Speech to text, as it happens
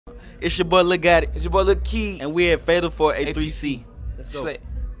It's your boy Lil Gotti. It's your boy Lil Keed. And we're at Fatal for A3C. Let's go.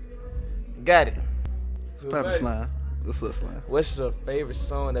 Got it. Papa Slime. What's up, Slime? What's your favorite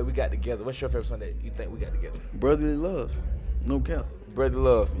song that we got together? What's your favorite song that you think we got together? Brotherly Love. No cap. Brotherly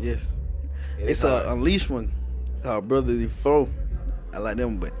Love. Yes. It's hard. a Unleashed one called Brotherly Flow. I like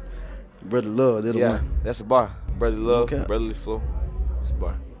them, but Brotherly Love, they're the one. That's a bar. Brotherly Love, No cap. Brotherly Flow. It's a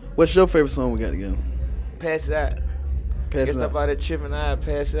bar. What's your favorite song we got together? Pass it out. Pass Get it stuff out. out there tripping out,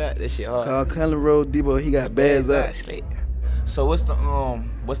 pass it out. That shit hard. Called Cullen Road, Debo, he got bags out. Slick. So what's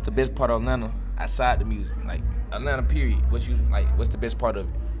the best part of Atlanta outside the music? Like Atlanta period. What's the best part of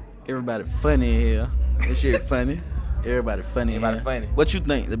it? Everybody funny in here. That shit funny. Everybody funny. Everybody funny. What you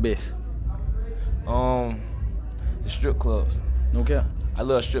think the best? The strip clubs. No cap. I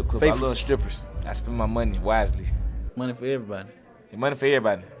love strip clubs. I love strippers. I spend my money wisely. Money for everybody. Money for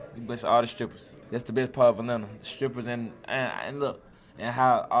everybody. We bless all the strippers. That's the best part of Atlanta. The strippers and look, and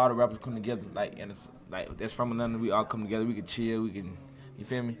how all the rappers come together. And it's that's from Atlanta. We all come together. We can chill. You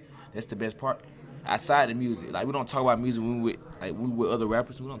feel me? That's the best part. Outside the music, we don't talk about music when we with other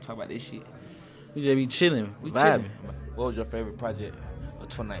rappers. We don't talk about this shit. We just be chilling. We vibing. chilling. What was your favorite project of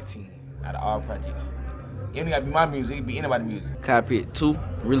 2019 out of all projects? It ain't gotta be my music. It can be anybody's music. Copy it 2,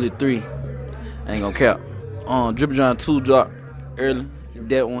 really 3. I ain't gonna cap. Drip John 2 dropped early.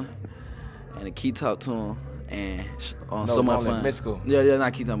 That one. And the Key Talk to him. And So Much Fun. Mexico. Yeah,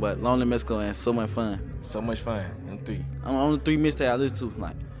 not Key Talk, but Lonely Mexico and So Much Fun. So Much Fun. And 3. I'm on the 3 mixtape I listen to.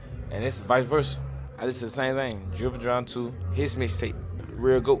 And it's vice versa. I listen to the same thing. Drip John 2, his mixtape.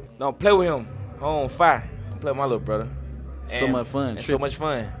 Real GOAT. Don't play with him. On fire. Don't play with my little brother. So Much Fun. And So Much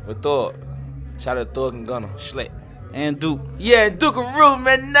Fun with Thug. Shout out to Thug and Gunna. Schleck. And Duke. Yeah, Duke and Root,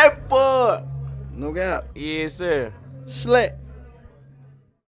 man. That boy. No cap. Yes, sir. Schleck.